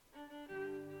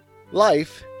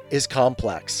Life is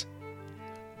complex.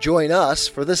 Join us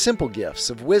for the simple gifts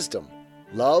of wisdom,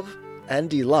 love, and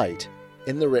delight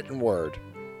in the written word.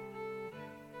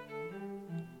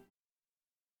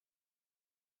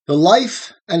 The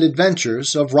Life and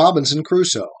Adventures of Robinson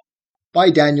Crusoe by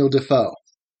Daniel Defoe.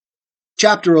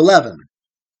 Chapter 11.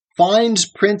 Finds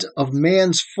print of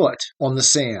man's foot on the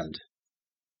sand.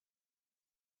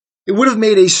 It would have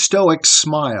made a stoic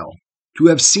smile to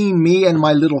have seen me and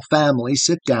my little family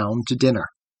sit down to dinner.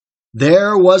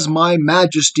 There was my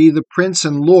majesty, the prince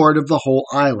and lord of the whole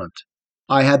island.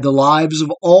 I had the lives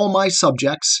of all my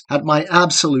subjects at my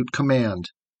absolute command.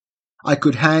 I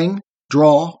could hang,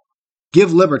 draw,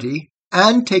 give liberty,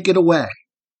 and take it away,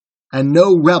 and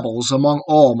no rebels among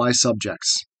all my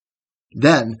subjects.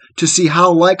 Then, to see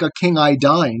how like a king I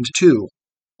dined, too,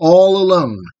 all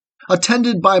alone,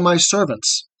 attended by my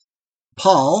servants.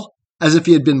 Paul, as if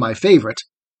he had been my favorite,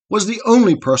 was the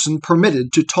only person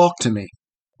permitted to talk to me.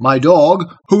 My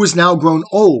dog, who was now grown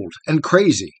old and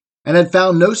crazy, and had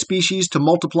found no species to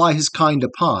multiply his kind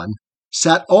upon,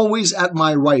 sat always at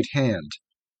my right hand,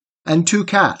 and two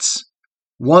cats,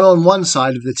 one on one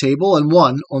side of the table and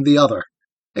one on the other,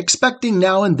 expecting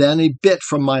now and then a bit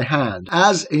from my hand,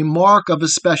 as a mark of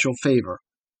especial favor.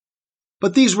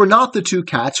 But these were not the two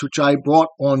cats which I brought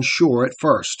on shore at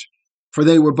first, for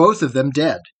they were both of them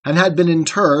dead, and had been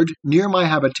interred near my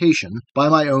habitation by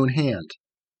my own hand.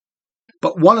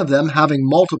 But one of them having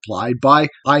multiplied by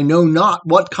I know not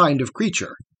what kind of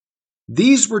creature,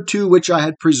 these were two which I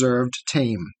had preserved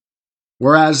tame,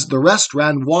 whereas the rest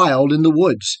ran wild in the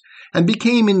woods, and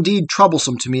became indeed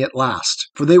troublesome to me at last,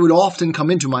 for they would often come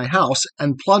into my house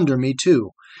and plunder me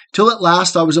too, till at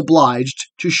last I was obliged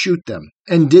to shoot them,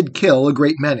 and did kill a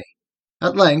great many.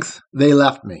 At length they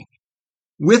left me.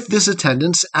 With this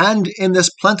attendance, and in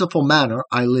this plentiful manner,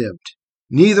 I lived.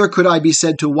 Neither could I be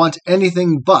said to want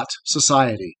anything but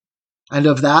society, and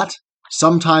of that,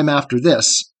 some time after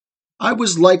this, I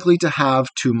was likely to have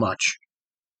too much.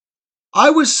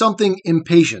 I was something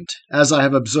impatient, as I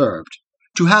have observed,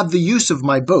 to have the use of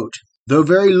my boat, though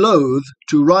very loath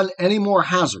to run any more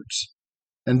hazards,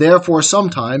 and therefore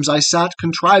sometimes I sat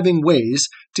contriving ways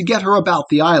to get her about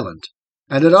the island,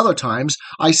 and at other times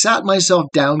I sat myself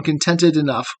down contented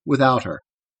enough without her.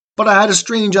 But I had a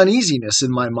strange uneasiness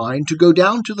in my mind to go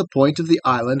down to the point of the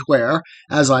island where,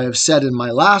 as I have said in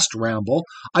my last ramble,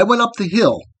 I went up the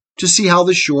hill to see how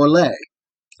the shore lay,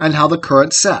 and how the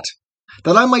current set,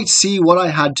 that I might see what I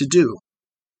had to do.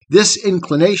 This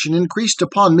inclination increased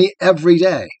upon me every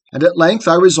day, and at length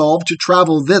I resolved to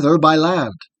travel thither by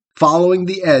land, following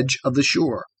the edge of the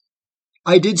shore.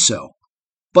 I did so,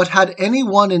 but had any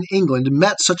one in England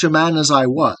met such a man as I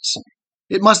was,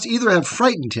 it must either have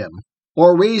frightened him,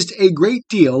 or raised a great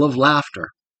deal of laughter.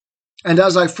 And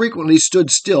as I frequently stood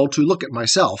still to look at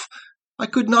myself, I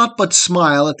could not but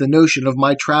smile at the notion of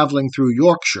my travelling through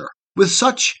Yorkshire with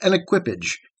such an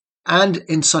equipage, and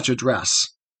in such a dress.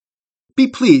 Be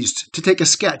pleased to take a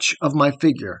sketch of my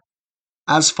figure,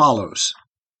 as follows.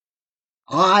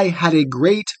 I had a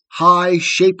great, high,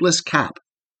 shapeless cap,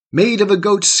 made of a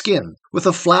goat's skin, with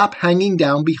a flap hanging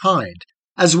down behind,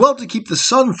 as well to keep the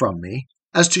sun from me,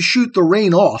 as to shoot the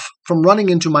rain off from running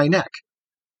into my neck,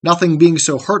 nothing being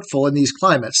so hurtful in these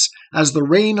climates as the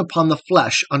rain upon the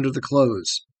flesh under the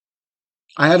clothes.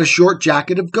 I had a short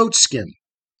jacket of goatskin,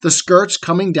 the skirts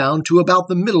coming down to about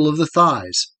the middle of the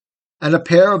thighs, and a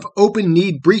pair of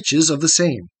open-kneed breeches of the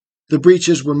same. The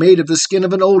breeches were made of the skin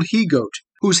of an old he-goat,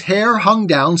 whose hair hung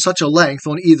down such a length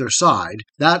on either side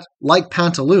that, like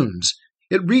pantaloons,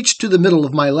 it reached to the middle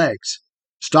of my legs.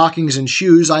 Stockings and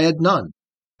shoes I had none,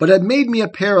 but had made me a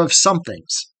pair of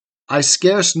somethings, I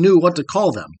scarce knew what to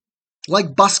call them,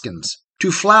 like buskins,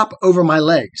 to flap over my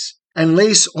legs, and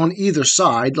lace on either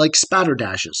side like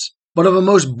spatterdashes, but of a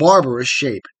most barbarous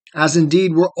shape, as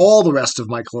indeed were all the rest of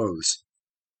my clothes.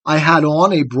 I had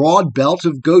on a broad belt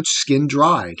of goat's skin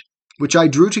dried, which I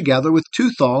drew together with two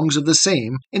thongs of the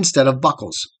same instead of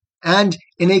buckles, and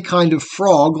in a kind of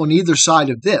frog on either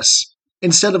side of this,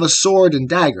 instead of a sword and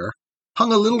dagger,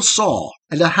 hung a little saw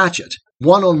and a hatchet,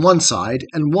 one on one side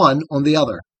and one on the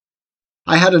other.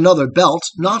 I had another belt,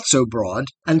 not so broad,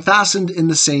 and fastened in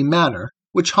the same manner,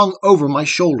 which hung over my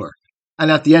shoulder,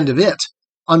 and at the end of it,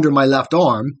 under my left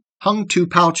arm, hung two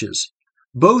pouches,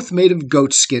 both made of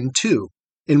goat's skin too,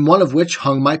 in one of which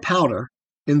hung my powder,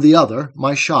 in the other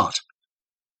my shot.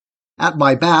 At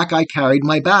my back I carried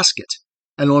my basket,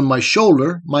 and on my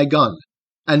shoulder my gun,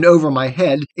 and over my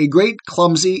head a great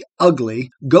clumsy, ugly,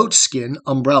 goatskin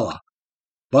umbrella,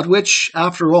 but which,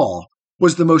 after all,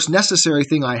 was the most necessary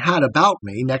thing I had about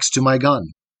me next to my gun.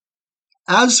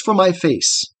 As for my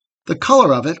face, The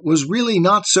color of it was really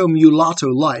not so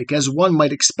mulatto-like as one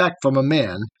might expect from a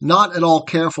man not at all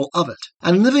careful of it,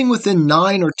 and living within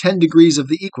 9 or 10 degrees of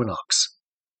the equinox.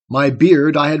 My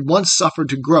beard I had once suffered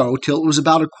to grow till it was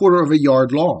about 1/4 of a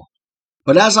yard long,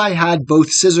 but as I had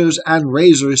both scissors and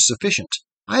razors sufficient,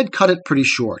 I had cut it pretty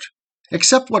short,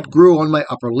 except what grew on my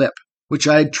upper lip, which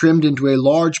I had trimmed into a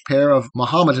large pair of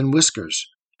Mohammedan whiskers,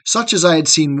 such as I had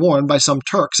seen worn by some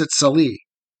Turks at Salih.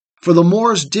 For the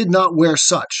Moors did not wear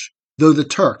such, though the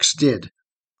Turks did.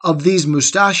 Of these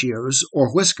mustachios,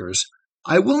 or whiskers,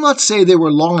 I will not say they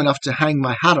were long enough to hang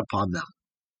my hat upon them,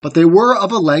 but they were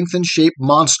of a length and shape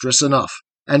monstrous enough,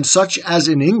 and such as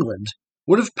in England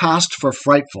would have passed for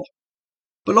frightful.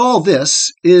 But all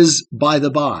this is by the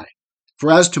by,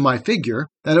 for as to my figure,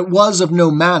 that it was of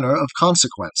no manner of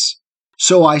consequence,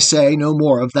 so I say no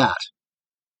more of that.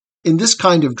 In this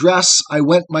kind of dress I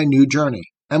went my new journey,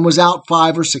 and was out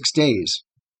 5 or 6 days.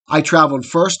 I travelled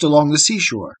first along the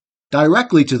seashore,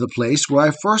 directly to the place where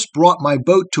I first brought my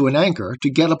boat to an anchor to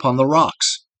get upon the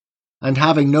rocks. And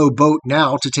having no boat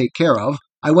now to take care of,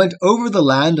 I went over the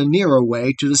land a nearer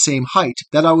way to the same height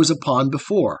that I was upon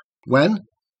before, when,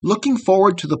 looking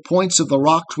forward to the points of the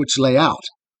rocks which lay out,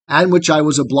 and which I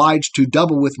was obliged to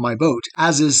double with my boat,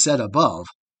 as is said above,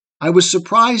 I was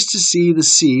surprised to see the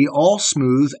sea all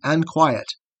smooth and quiet,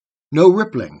 no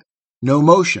rippling, no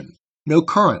motion, no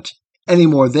current, any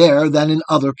more there than in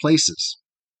other places.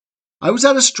 I was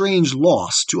at a strange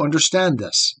loss to understand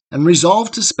this, and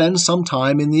resolved to spend some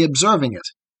time in the observing it,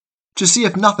 to see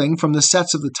if nothing from the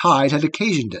sets of the tide had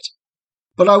occasioned it.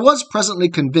 But I was presently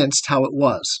convinced how it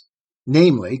was,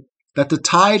 namely, that the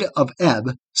tide of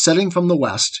ebb setting from the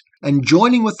west, and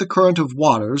joining with the current of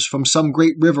waters from some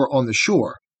great river on the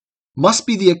shore, must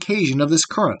be the occasion of this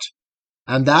current,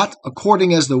 and that,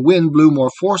 according as the wind blew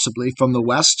more forcibly from the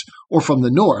west or from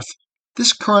the north,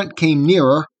 this current came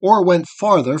nearer or went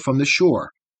farther from the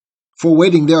shore. For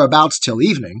waiting thereabouts till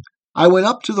evening, I went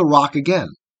up to the rock again,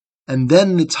 and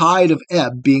then the tide of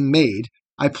ebb being made,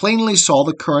 I plainly saw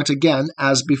the current again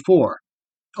as before,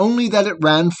 only that it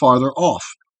ran farther off,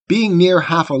 being near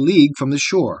 1/2 league from the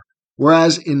shore,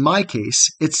 whereas in my case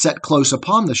it set close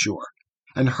upon the shore,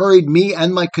 and hurried me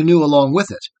and my canoe along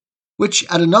with it, which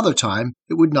at another time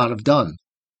it would not have done.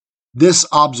 This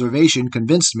observation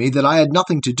convinced me that I had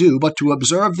nothing to do but to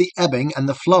observe the ebbing and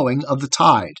the flowing of the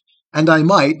tide, and I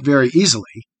might, very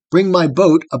easily, bring my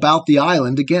boat about the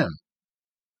island again.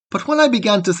 But when I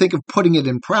began to think of putting it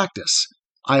in practice,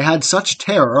 I had such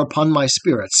terror upon my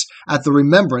spirits at the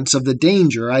remembrance of the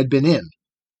danger I had been in,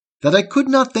 that I could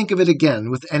not think of it again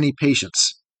with any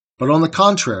patience, but on the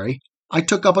contrary, I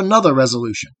took up another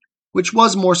resolution, which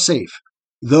was more safe,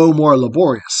 though more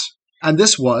laborious, and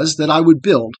this was that I would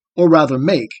build, or rather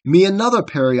make, me another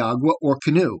periagua or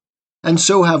canoe, and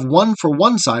so have one for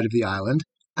one side of the island,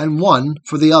 and one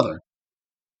for the other.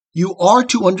 You are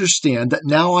to understand that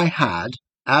now I had,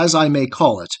 as I may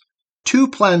call it, 2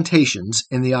 plantations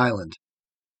in the island.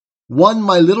 One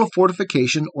my little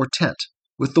fortification or tent,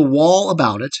 with the wall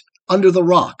about it, under the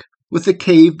rock, with the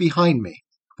cave behind me,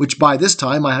 which by this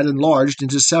time I had enlarged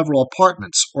into several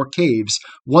apartments or caves,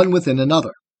 one within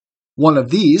another. One of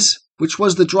these, which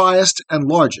was the driest and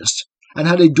largest, and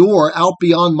had a door out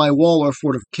beyond my wall or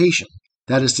fortification,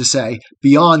 that is to say,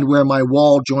 beyond where my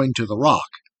wall joined to the rock,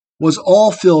 was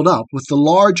all filled up with the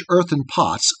large earthen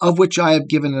pots of which I have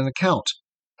given an account,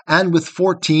 and with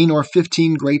 14 or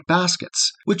 15 great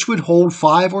baskets, which would hold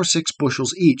 5 or 6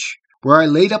 bushels each, where I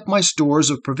laid up my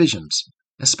stores of provisions,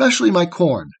 especially my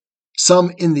corn,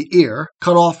 some in the ear,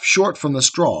 cut off short from the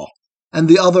straw, and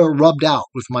the other rubbed out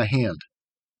with my hand.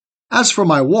 As for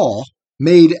my wall,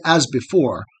 made as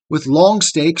before, with long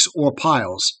stakes or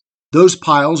piles, those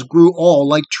piles grew all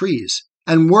like trees,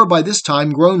 and were by this time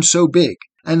grown so big,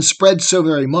 and spread so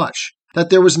very much, that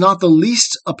there was not the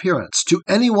least appearance to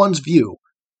any one's view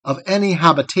of any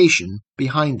habitation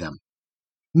behind them.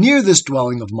 Near this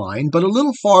dwelling of mine, but a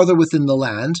little farther within the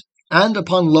land, and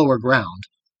upon lower ground,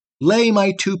 lay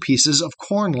my 2 pieces of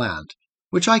corn land,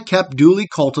 which I kept duly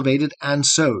cultivated and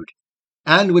sowed,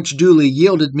 and which duly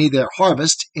yielded me their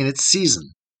harvest in its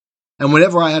season. And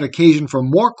whenever I had occasion for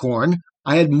more corn,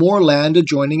 I had more land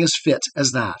adjoining as fit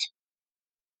as that.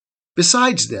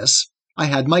 Besides this, I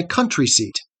had my country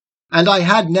seat, and I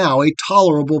had now a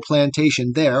tolerable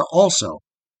plantation there also.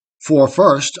 For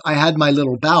first, I had my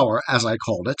little bower, as I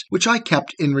called it, which I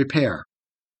kept in repair.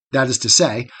 That is to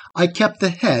say, I kept the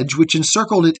hedge which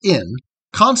encircled it in,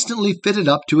 constantly fitted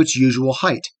up to its usual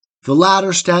height, the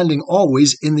ladder standing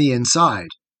always in the inside.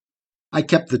 I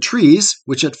kept the trees,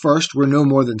 which at first were no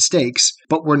more than stakes,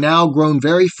 but were now grown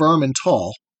very firm and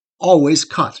tall, always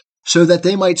cut, so that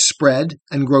they might spread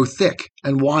and grow thick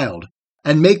and wild,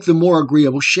 and make the more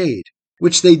agreeable shade,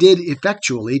 which they did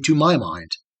effectually to my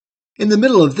mind. In the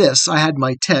middle of this I had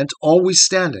my tent always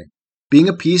standing, being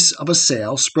a piece of a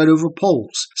sail spread over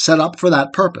poles, set up for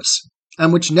that purpose,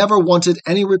 and which never wanted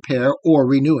any repair or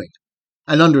renewing.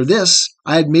 And under this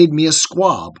I had made me a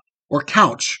squab, or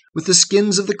couch, with the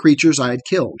skins of the creatures I had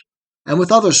killed, and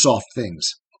with other soft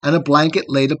things, and a blanket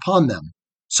laid upon them,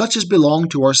 such as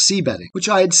belonged to our sea-bedding, which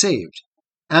I had saved,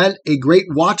 and a great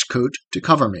watch-coat to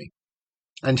cover me.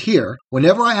 And here,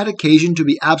 whenever I had occasion to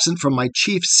be absent from my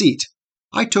chief seat,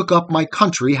 I took up my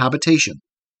country habitation.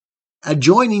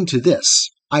 Adjoining to this,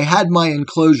 I had my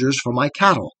enclosures for my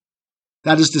cattle,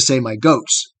 that is to say, my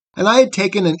goats, and I had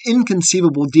taken an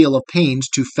inconceivable deal of pains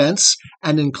to fence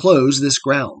and enclose this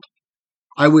ground.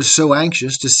 I was so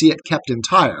anxious to see it kept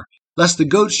entire, lest the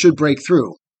goats should break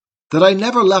through, that I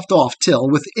never left off till,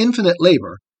 with infinite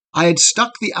labor, I had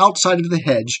stuck the outside of the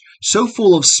hedge so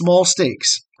full of small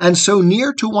stakes, and so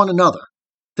near to one another,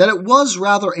 that it was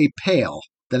rather a pale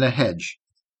than a hedge,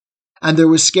 and there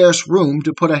was scarce room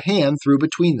to put a hand through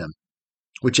between them,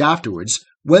 which afterwards,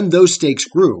 when those stakes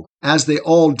grew, as they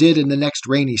all did in the next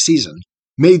rainy season,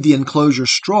 made the enclosure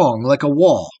strong like a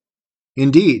wall,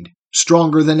 indeed,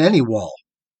 stronger than any wall.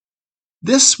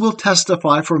 This will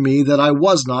testify for me that I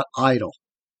was not idle,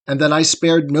 and that I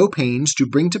spared no pains to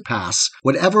bring to pass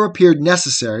whatever appeared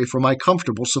necessary for my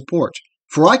comfortable support.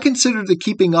 For I considered the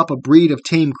keeping up a breed of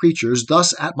tame creatures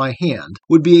thus at my hand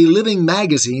would be a living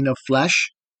magazine of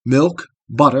flesh, milk,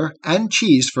 butter, and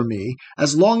cheese for me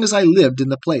as long as I lived in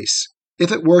the place,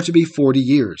 if it were to be 40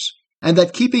 years, and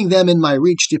that keeping them in my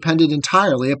reach depended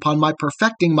entirely upon my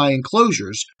perfecting my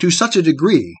enclosures to such a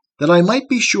degree that I might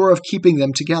be sure of keeping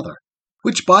them together,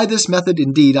 which by this method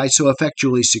indeed I so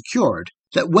effectually secured,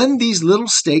 that when these little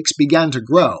stakes began to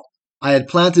grow, I had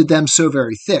planted them so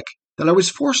very thick that I was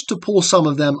forced to pull some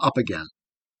of them up again.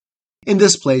 In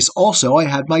this place also I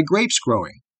had my grapes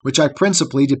growing, which I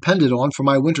principally depended on for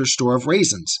my winter store of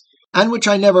raisins, and which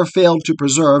I never failed to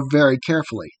preserve very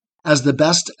carefully, as the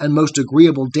best and most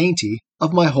agreeable dainty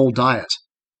of my whole diet.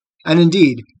 And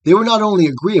indeed, they were not only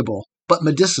agreeable, but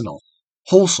medicinal,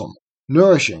 wholesome,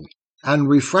 nourishing, and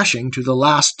refreshing to the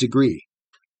last degree.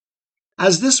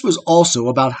 As this was also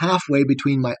about halfway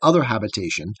between my other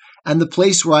habitation and the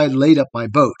place where I had laid up my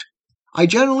boat, I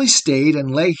generally stayed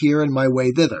and lay here in my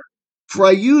way thither, for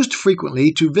I used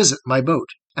frequently to visit my boat,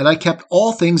 and I kept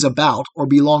all things about or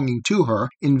belonging to her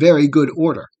in very good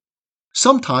order.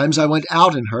 Sometimes I went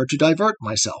out in her to divert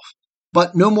myself,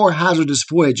 but no more hazardous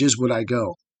voyages would I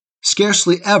go,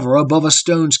 scarcely ever above a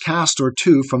stone's cast or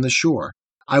two from the shore.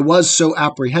 I was so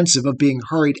apprehensive of being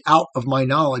hurried out of my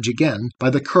knowledge again by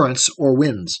the currents or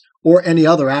winds, or any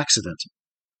other accident.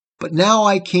 But now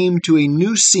I came to a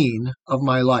new scene of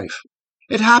my life.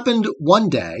 It happened one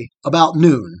day, about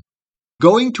noon.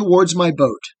 Going towards my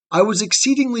boat, I was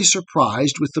exceedingly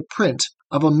surprised with the print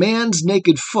of a man's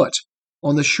naked foot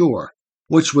on the shore,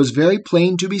 which was very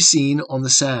plain to be seen on the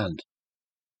sand.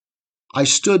 I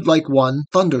stood like one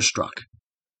thunderstruck,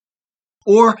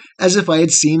 or as if I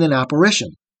had seen an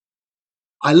apparition.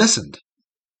 I listened.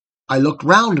 I looked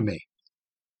round me,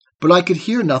 but I could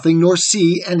hear nothing nor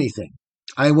see anything.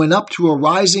 I went up to a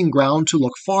rising ground to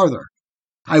look farther.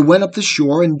 I went up the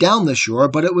shore and down the shore,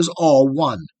 but it was all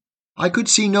one. I could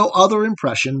see no other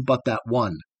impression but that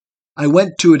one. I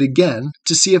went to it again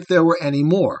to see if there were any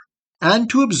more, and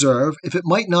to observe if it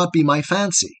might not be my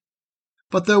fancy.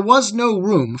 But there was no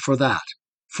room for that,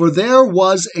 for there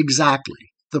was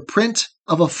exactly the print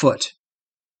of a foot,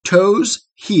 toes,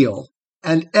 heel,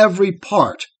 and every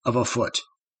part of a foot.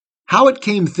 How it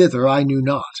came thither I knew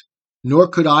not, nor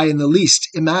could I in the least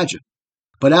imagine.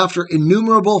 But after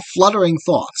innumerable fluttering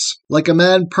thoughts, like a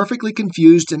man perfectly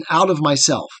confused and out of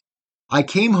myself, I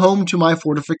came home to my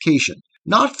fortification,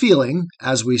 not feeling,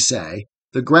 as we say,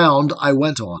 the ground I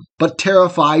went on, but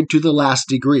terrified to the last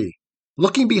degree,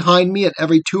 looking behind me at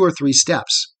every 2 or 3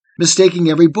 steps, mistaking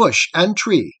every bush and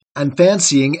tree, and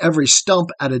fancying every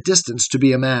stump at a distance to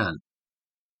be a man.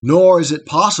 Nor is it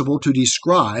possible to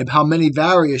describe how many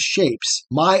various shapes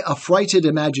my affrighted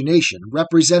imagination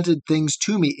represented things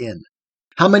to me in,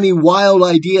 how many wild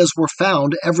ideas were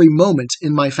found every moment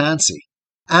in my fancy,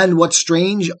 and what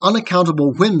strange,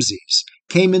 unaccountable whimsies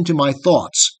came into my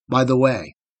thoughts by the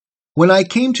way. When I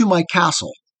came to my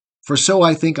castle, for so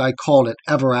I think I called it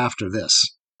ever after this,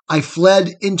 I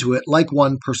fled into it like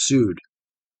one pursued.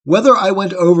 Whether I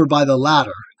went over by the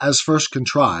ladder, as first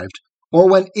contrived, or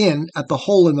went in at the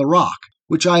hole in the rock,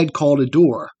 which I had called a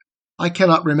door, I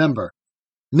cannot remember.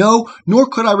 No, nor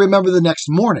could I remember the next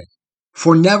morning,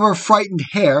 for never frightened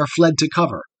hare fled to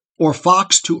cover, or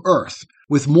fox to earth,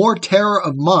 with more terror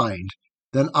of mind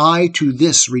than I to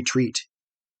this retreat.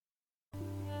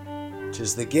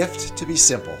 'Tis the gift to be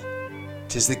simple,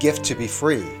 'tis the gift to be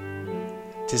free,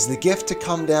 'tis the gift to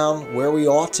come down where we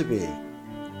ought to be.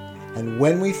 And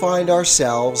when we find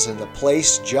ourselves in the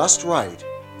place just right,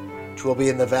 'twill be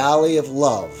in the valley of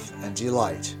love and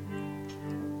delight.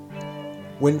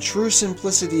 When true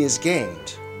simplicity is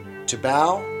gained, to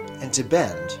bow and to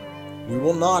bend, we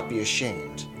will not be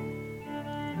ashamed.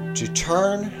 To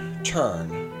turn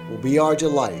will be our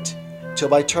delight, till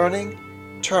by turning,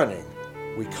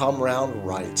 we come round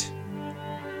right.